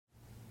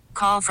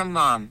Call from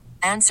mom.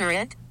 Answer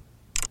it.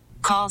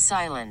 Call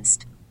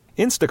silenced.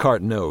 Instacart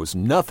knows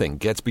nothing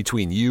gets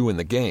between you and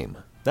the game.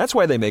 That's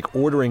why they make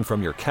ordering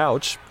from your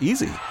couch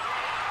easy.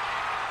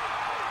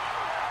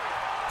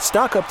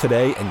 Stock up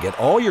today and get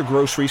all your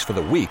groceries for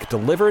the week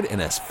delivered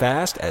in as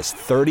fast as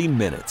 30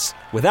 minutes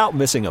without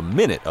missing a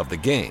minute of the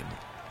game.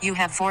 You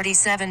have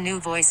 47 new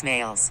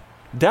voicemails.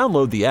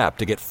 Download the app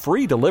to get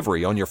free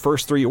delivery on your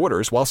first 3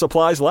 orders while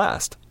supplies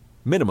last.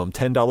 Minimum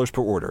 $10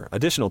 per order.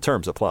 Additional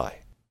terms apply.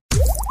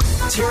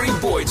 Terry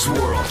Boyd's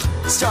World,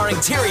 starring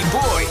Terry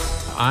Boyd.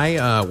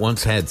 I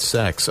once had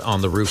sex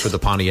on the roof of the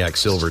Pontiac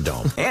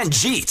Silverdome. And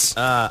Jeets.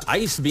 I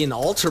used to be an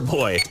altar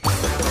boy.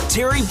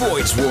 Terry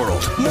Boyd's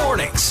World,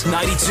 mornings,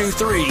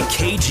 92.3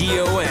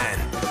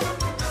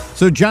 KGON.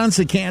 So John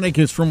Sakanik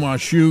is from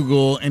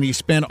Washougal, and he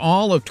spent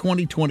all of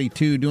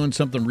 2022 doing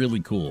something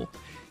really cool.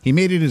 He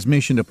made it his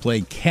mission to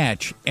play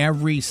catch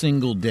every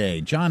single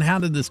day. John, how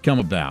did this come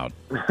about?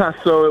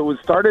 So it was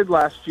started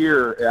last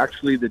year,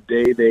 actually the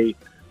day they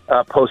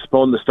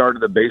postponed the start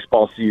of the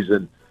baseball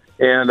season.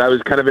 And I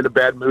was kind of in a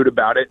bad mood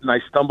about it. And I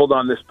stumbled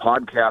on this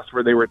podcast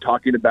where they were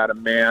talking about a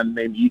man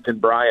named Ethan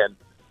Bryan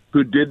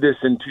who did this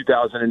in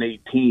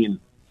 2018.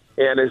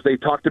 And as they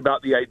talked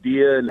about the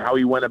idea and how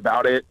he went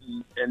about it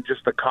and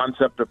just the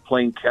concept of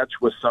playing catch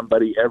with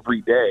somebody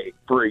every day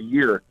for a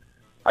year,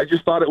 I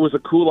just thought it was a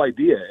cool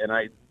idea. And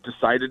I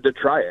decided to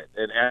try it.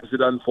 And as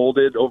it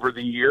unfolded over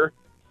the year,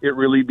 it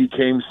really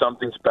became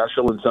something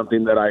special and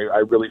something that I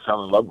really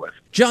fell in love with.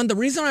 John, the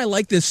reason I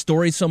like this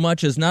story so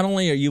much is not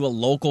only are you a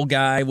local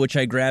guy, which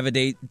I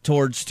gravitate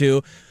towards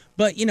too,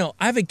 but, you know,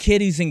 I have a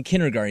kid, he's in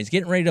kindergarten. He's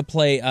getting ready to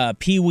play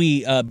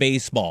Pee-wee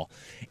baseball.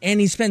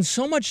 And he spends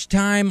so much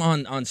time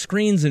on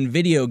screens and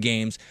video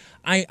games.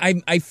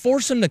 I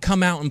force him to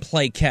come out and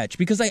play catch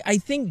because I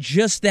think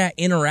just that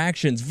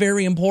interaction is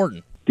very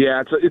important.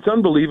 Yeah, it's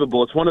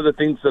unbelievable. It's one of the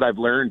things that I've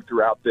learned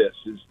throughout this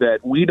is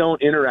that we don't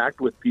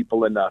interact with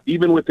people enough,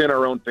 even within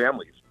our own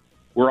families.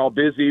 We're all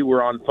busy.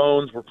 We're on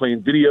phones. We're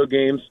playing video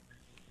games.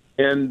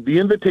 And the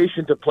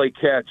invitation to play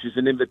catch is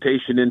an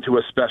invitation into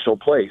a special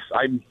place.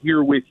 I'm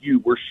here with you.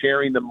 We're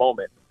sharing the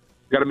moment.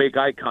 We've got to make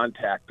eye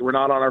contact. We're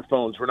not on our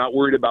phones. We're not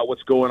worried about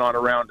what's going on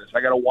around us. I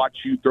got to watch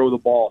you throw the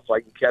ball so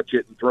I can catch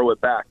it and throw it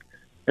back.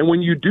 And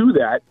when you do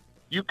that,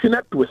 you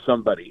connect with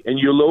somebody and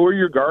you lower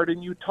your guard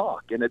and you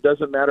talk. And it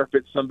doesn't matter if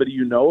it's somebody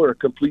you know or a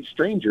complete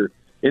stranger.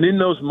 And in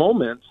those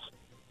moments,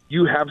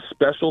 you have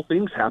special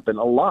things happen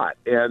a lot.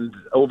 And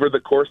over the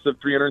course of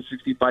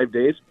 365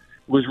 days,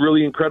 it was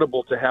really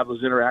incredible to have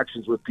those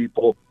interactions with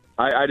people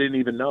I didn't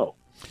even know.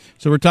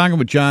 So we're talking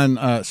with John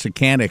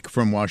Sakanik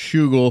from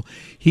Washougal.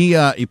 He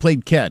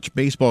played catch,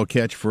 baseball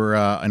catch, for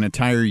an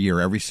entire year,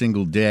 every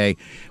single day.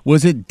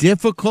 Was it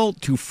difficult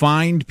to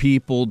find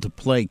people to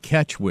play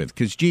catch with?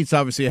 Because Jeets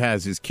obviously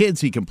has his kids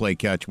he can play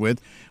catch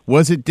with.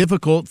 Was it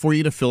difficult for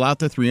you to fill out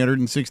the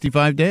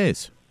 365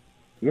 days?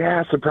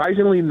 Yeah,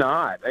 surprisingly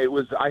not.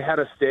 I had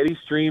a steady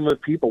stream of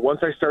people. Once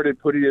I started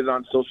putting it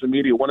on social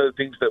media, one of the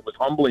things that was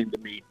humbling to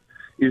me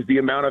is the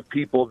amount of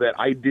people that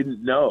I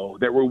didn't know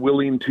that were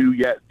willing to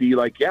yet be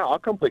like, yeah, I'll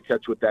come play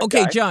catch with that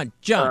guy. Okay,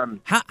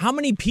 John, how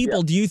many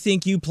people do you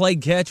think you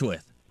played catch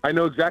with? I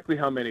know exactly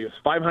how many. It was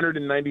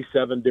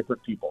 597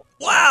 different people.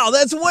 Wow,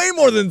 that's way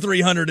more than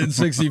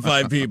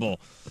 365 people.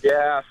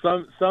 Yeah,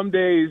 some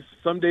days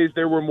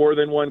there were more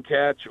than one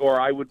catch, or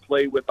I would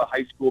play with a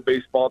high school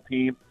baseball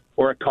team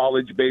or a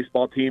college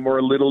baseball team or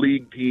a little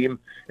league team.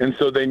 And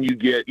so then you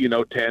get,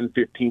 10,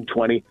 15,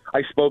 20.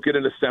 I spoke at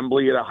an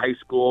assembly at a high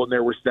school, and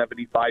there were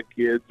 75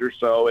 kids or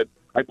so, and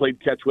I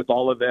played catch with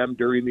all of them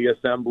during the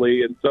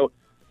assembly. And so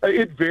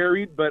it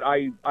varied, but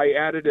I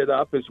added it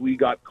up as we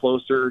got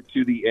closer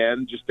to the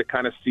end just to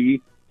kind of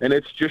see, and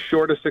it's just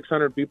short of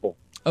 600 people.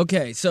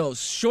 Okay, so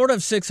short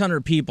of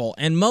 600 people,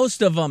 and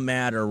most of them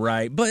matter,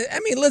 right? But,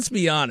 I mean, let's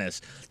be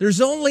honest. There's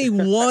only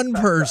one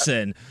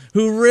person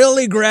who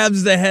really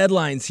grabs the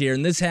headlines here,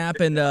 and this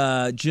happened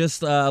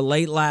just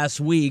late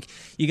last week.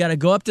 You got to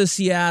go up to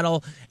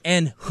Seattle,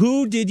 and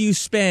who did you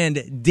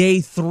spend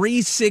day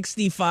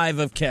 365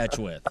 of catch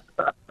with?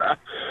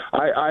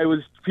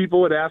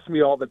 People would ask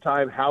me all the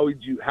time, how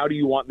do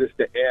you want this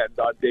to end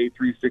on day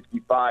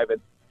 365?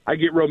 And I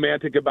get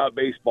romantic about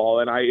baseball,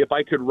 and if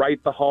I could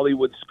write the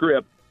Hollywood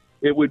script,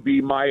 it would be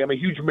I'm a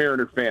huge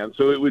Mariner fan,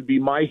 so it would be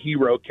my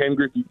hero, Ken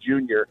Griffey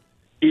Jr.,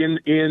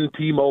 in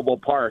T-Mobile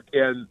Park.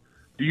 And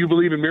do you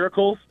believe in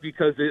miracles?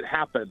 Because it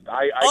happened.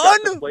 I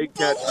got to play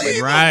catch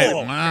with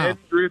Ken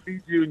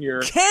Griffey Jr.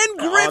 Ken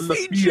on the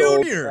Griffey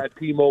field Jr. at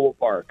T-Mobile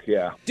Park.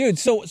 Yeah, dude.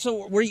 So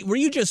were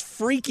you just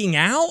freaking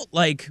out?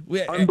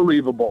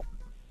 Unbelievable.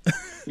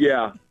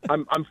 Yeah,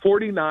 I'm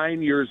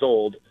 49 years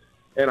old.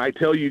 And I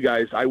tell you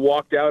guys, I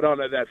walked out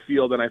onto that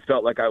field and I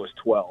felt like I was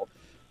 12.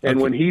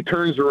 And when he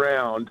turns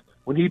around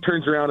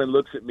and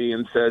looks at me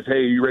and says, "Hey,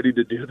 are you ready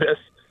to do this?"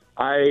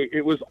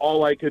 It was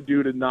all I could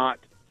do to not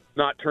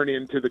turn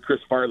into the Chris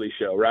Farley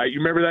show, right? You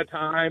remember that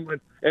time when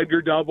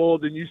Edgar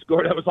doubled and you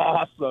scored? That was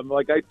awesome.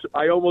 Like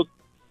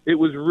it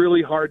was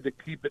really hard to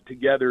keep it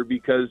together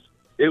because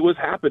it was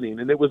happening,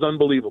 and it was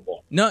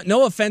unbelievable.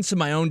 No offense to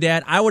my own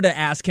dad. I would have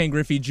asked Ken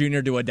Griffey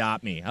Jr. to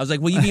adopt me. I was like,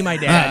 will you be my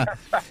dad?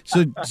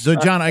 So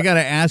John, I got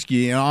to ask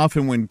you,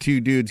 often when two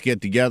dudes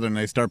get together and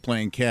they start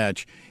playing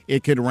catch,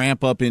 it could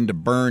ramp up into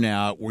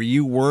burnout. Were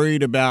you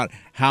worried about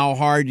how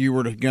hard you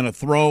were going to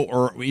throw,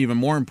 or even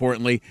more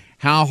importantly,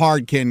 how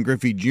hard Ken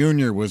Griffey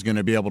Jr. was going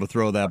to be able to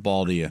throw that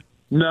ball to you?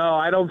 No,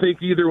 I don't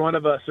think either one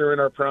of us are in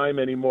our prime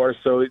anymore,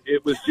 so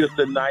it was just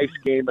a nice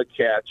game of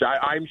catch.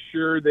 I'm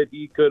sure that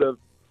he could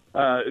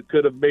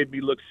have made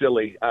me look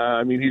silly.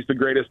 I mean, he's the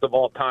greatest of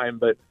all time,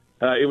 but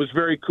it was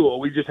very cool.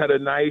 We just had a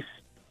nice,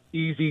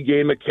 easy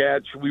game of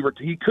catch.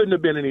 He couldn't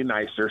have been any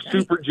nicer.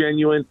 Super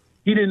genuine.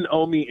 He didn't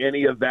owe me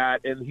any of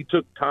that, and he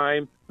took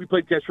time. We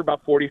played catch for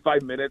about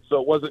 45 minutes,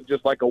 so it wasn't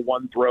just like a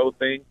one-throw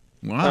thing.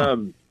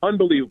 Wow.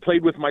 Unbelievable.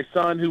 Played with my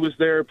son, who was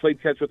there.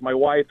 Played catch with my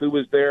wife, who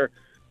was there.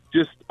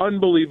 Just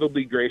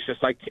unbelievably gracious.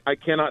 I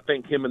cannot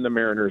thank him and the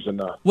Mariners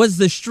enough. Was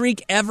the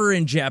streak ever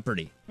in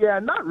jeopardy? Yeah,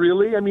 not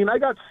really. I mean, I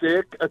got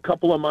sick a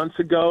couple of months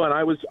ago, and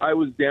I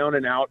was down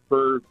and out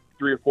for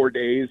 3 or 4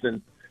 days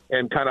and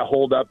kind of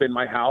holed up in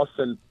my house.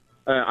 And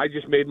I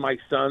just made my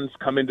sons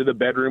come into the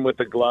bedroom with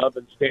a glove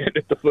and stand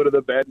at the foot of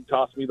the bed and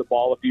toss me the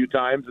ball a few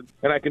times.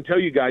 And I can tell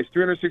you guys,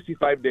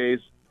 365 days,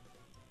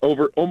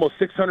 over almost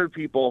 600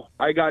 people,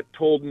 I got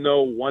told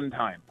no one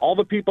time. All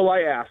the people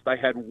I asked, I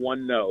had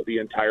one no the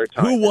entire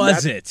time. Who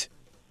was it?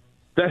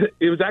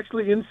 It was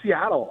actually in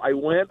Seattle. I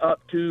went up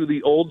to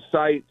the old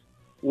site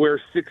where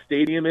Sick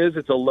Stadium is.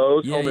 It's a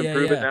Lowe's Home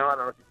Improvement now. I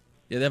don't know.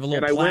 Yeah, they have a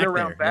little and I went plaque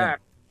around there.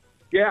 back.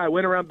 Yeah, I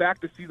went around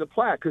back to see the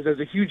plaque because as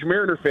a huge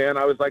Mariner fan,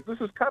 I was like,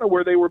 this is kind of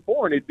where they were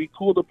born. It'd be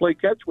cool to play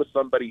catch with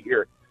somebody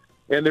here.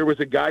 And there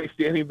was a guy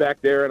standing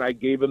back there, and I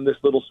gave him this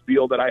little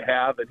spiel that I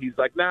have, and he's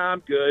like, nah,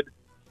 I'm good.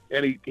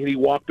 And he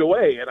walked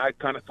away, and I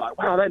kind of thought,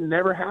 wow, that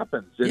never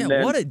happens. And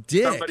then what a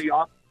dick. Somebody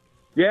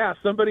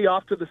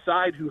off to the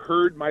side who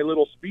heard my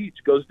little speech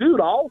goes, dude,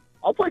 I'll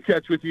play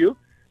catch with you.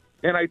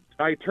 And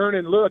I turn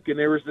and look, and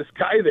there was this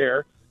guy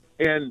there,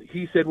 and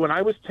he said, when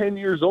I was 10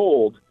 years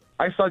old,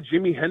 I saw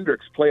Jimi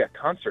Hendrix play a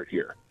concert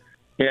here,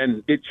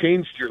 and it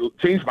changed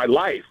my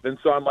life. And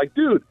so I'm like,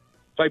 dude,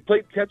 so I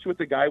played catch with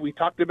the guy. We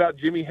talked about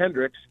Jimi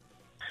Hendrix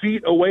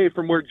feet away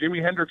from where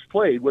Jimi Hendrix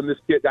played when this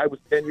guy was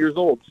 10 years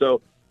old.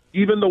 So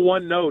even the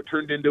one no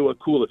turned into a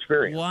cool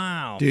experience.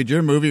 Wow. Dude,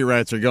 your movie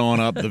rights are going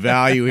up. The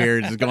value here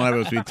is going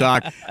up as we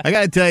talk. I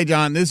got to tell you,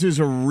 John, this is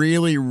a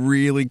really,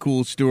 really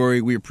cool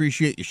story. We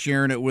appreciate you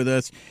sharing it with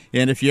us.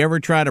 And if you ever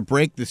try to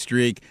break the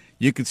streak,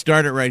 you could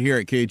start it right here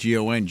at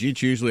KGON.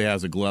 Jeets usually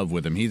has a glove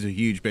with him. He's a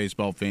huge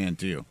baseball fan,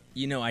 too.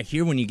 You know, I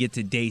hear when you get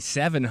to day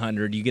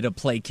 700, you get to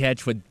play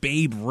catch with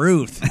Babe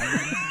Ruth.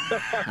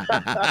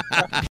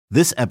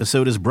 This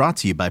episode is brought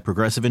to you by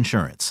Progressive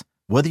Insurance.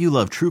 Whether you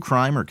love true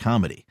crime or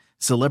comedy,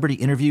 celebrity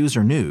interviews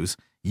or news,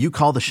 you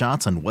call the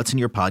shots on what's in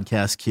your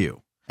podcast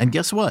queue. And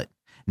guess what?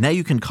 Now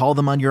you can call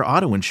them on your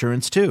auto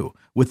insurance, too,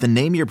 with the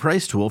Name Your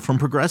Price tool from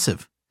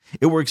Progressive.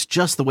 It works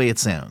just the way it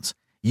sounds.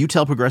 You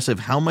tell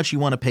Progressive how much you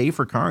want to pay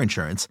for car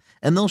insurance,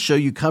 and they'll show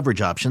you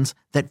coverage options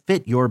that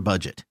fit your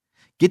budget.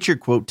 Get your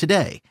quote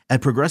today at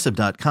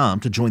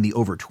Progressive.com to join the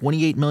over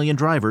 28 million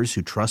drivers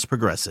who trust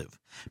Progressive.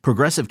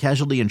 Progressive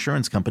Casualty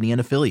Insurance Company and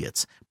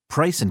Affiliates.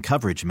 Price and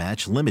coverage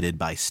match limited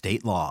by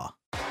state law.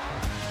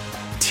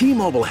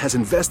 T-Mobile has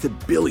invested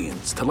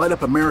billions to light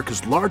up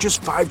America's largest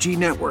 5G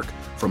network,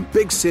 from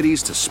big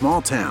cities to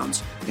small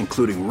towns,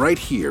 including right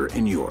here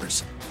in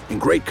yours. And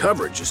great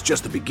coverage is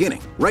just the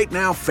beginning. Right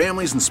now,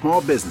 families and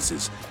small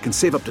businesses can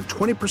save up to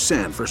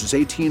 20% versus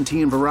AT&T and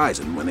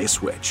Verizon when they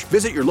switch.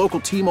 Visit your local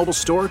T-Mobile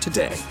store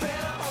today.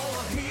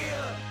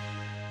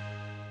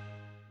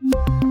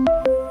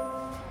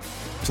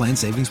 Plan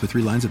savings with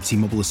 3 lines of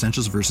T-Mobile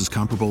Essentials versus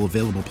comparable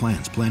available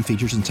plans. Plan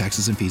features and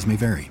taxes and fees may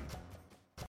vary.